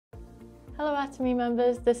Hello ATOMY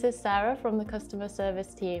members, this is Sarah from the customer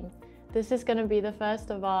service team. This is going to be the first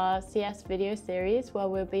of our CS video series where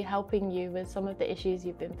we'll be helping you with some of the issues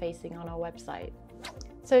you've been facing on our website.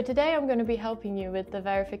 So today I'm going to be helping you with the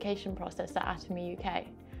verification process at ATOMY UK.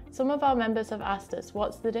 Some of our members have asked us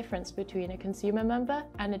what's the difference between a consumer member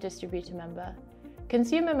and a distributor member.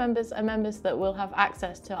 Consumer members are members that will have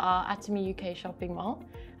access to our ATOMY UK shopping mall,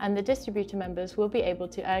 and the distributor members will be able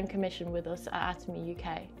to earn commission with us at ATOMY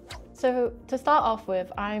UK. So to start off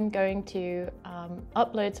with, I'm going to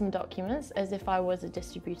upload some documents as if I was a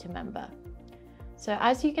distributor member. So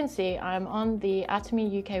as you can see, I'm on the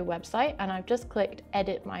ATOMY UK website and I've just clicked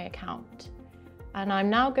Edit My Account. And I'm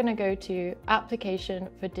now going to go to Application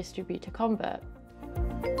for Distributor Convert.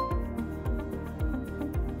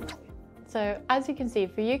 So as you can see,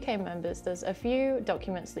 for UK members, there's a few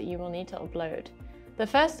documents that you will need to upload. The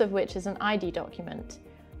first of which is an ID document.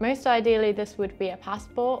 Most ideally, this would be a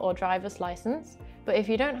passport or driver's license, but if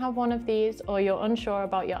you don't have one of these or you're unsure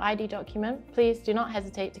about your ID document, please do not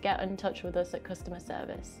hesitate to get in touch with us at customer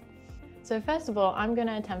service. So first of all, I'm going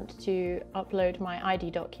to attempt to upload my ID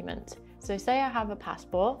document. So say I have a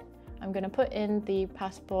passport, I'm going to put in the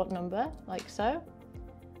passport number like so,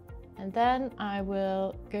 and then I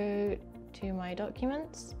will go to my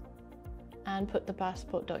documents and put the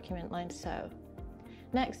passport document like so.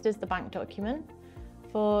 Next is the bank document.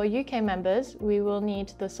 For UK members, we will need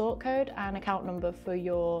the sort code and account number for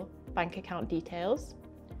your bank account details.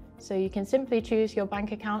 So you can simply choose your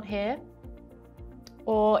bank account here,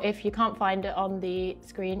 or if you can't find it on the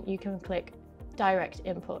screen, you can click direct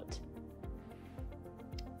input.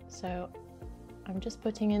 So I'm just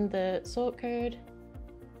putting in the sort code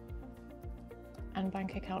and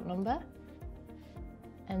bank account number,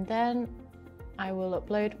 and then I will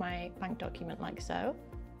upload my bank document like so.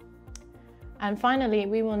 And finally,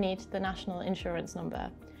 we will need the national insurance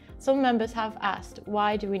number. Some members have asked,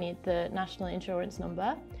 why do we need the national insurance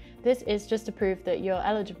number? This is just to prove that you're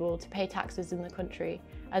eligible to pay taxes in the country,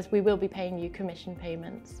 as we will be paying you commission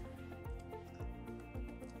payments.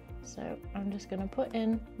 So I'm just going to put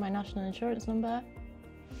in my national insurance number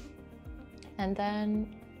and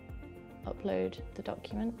then upload the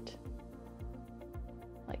document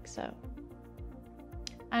like so,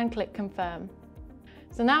 and click confirm.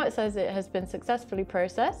 So now it says it has been successfully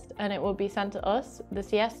processed and it will be sent to us, the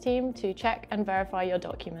CS team, to check and verify your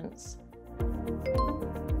documents.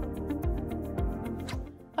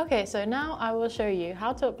 Okay, so now I will show you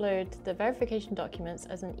how to upload the verification documents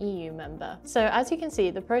as an EU member. So as you can see,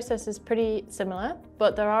 the process is pretty similar,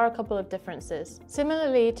 but there are a couple of differences.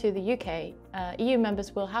 Similarly to the UK, EU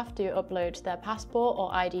members will have to upload their passport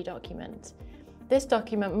or ID document. This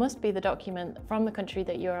document must be the document from the country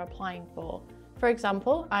that you're applying for. For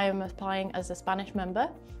example, I am applying as a Spanish member,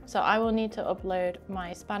 so I will need to upload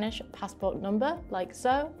my Spanish passport number like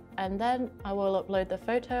so, and then I will upload the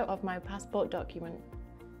photo of my passport document.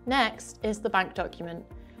 Next is the bank document.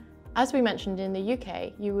 As we mentioned, in the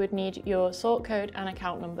UK, you would need your sort code and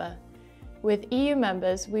account number. With EU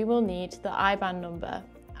members, we will need the IBAN number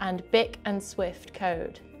and BIC and SWIFT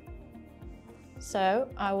code. So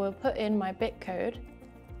I will put in my BIC code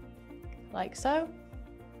like so,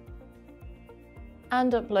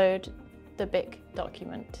 and upload the BIC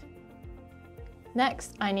document.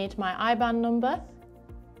 Next, I need my IBAN number.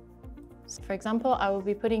 So for example, I will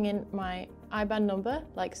be putting in my IBAN number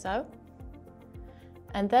like so,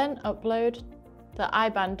 and then upload the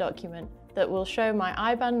IBAN document that will show my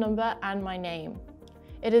IBAN number and my name.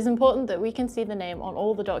 It is important that we can see the name on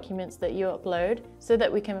all the documents that you upload so that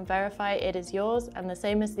we can verify it is yours and the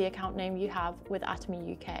same as the account name you have with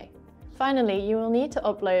ATOMY UK. Finally, you will need to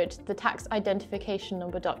upload the tax identification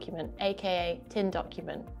number document, aka TIN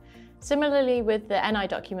document. Similarly with the NI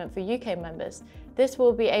document for UK members, this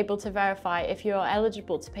will be able to verify if you are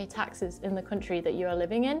eligible to pay taxes in the country that you are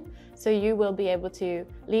living in, so you will be able to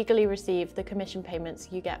legally receive the commission payments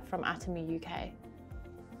you get from ATOMY UK.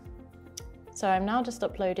 So I'm now just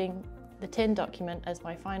uploading the TIN document as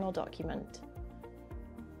my final document,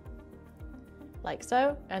 like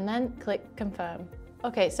so, and then click confirm.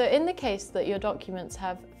 Okay, so in the case that your documents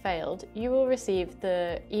have failed, you will receive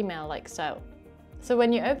the email like so. So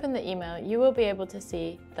when you open the email, you will be able to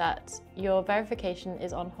see that your verification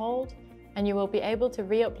is on hold, and you will be able to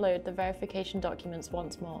re-upload the verification documents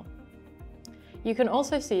once more. You can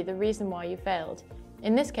also see the reason why you failed.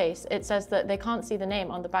 In this case, it says that they can't see the name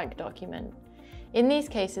on the bank document. In these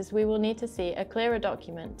cases, we will need to see a clearer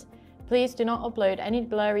document. Please do not upload any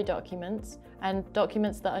blurry documents and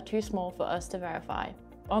documents that are too small for us to verify.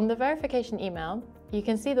 On the verification email, you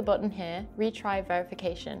can see the button here, Retry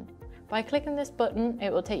Verification. By clicking this button,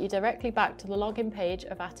 it will take you directly back to the login page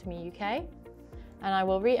of ATOMY UK, and I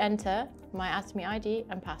will re-enter my ATOMY ID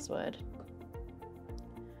and password.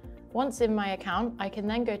 Once in my account, I can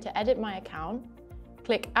then go to Edit My Account,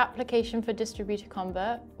 click Application for Distributor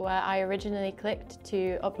Convert, where I originally clicked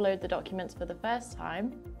to upload the documents for the first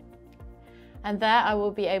time, and there I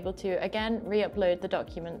will be able to again re-upload the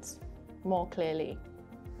documents more clearly.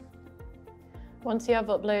 Once you have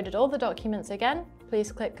uploaded all the documents again, please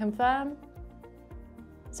click Confirm.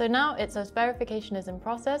 So now it says verification is in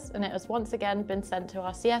process and it has once again been sent to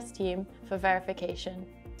our CS team for verification.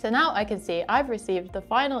 So now I can see I've received the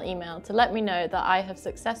final email to let me know that I have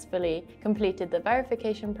successfully completed the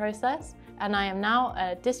verification process and I am now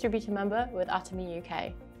a distributor member with ATOMY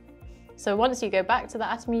UK. So once you go back to the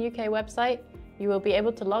ATOMY UK website, you will be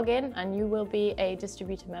able to log in and you will be a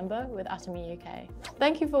distributor member with ATOMY UK.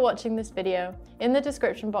 Thank you for watching this video. In the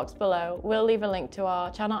description box below, we'll leave a link to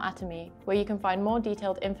our channel ATOMY, where you can find more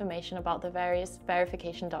detailed information about the various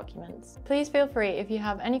verification documents. Please feel free, if you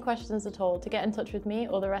have any questions at all, to get in touch with me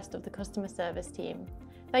or the rest of the customer service team.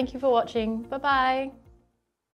 Thank you for watching. Bye-bye.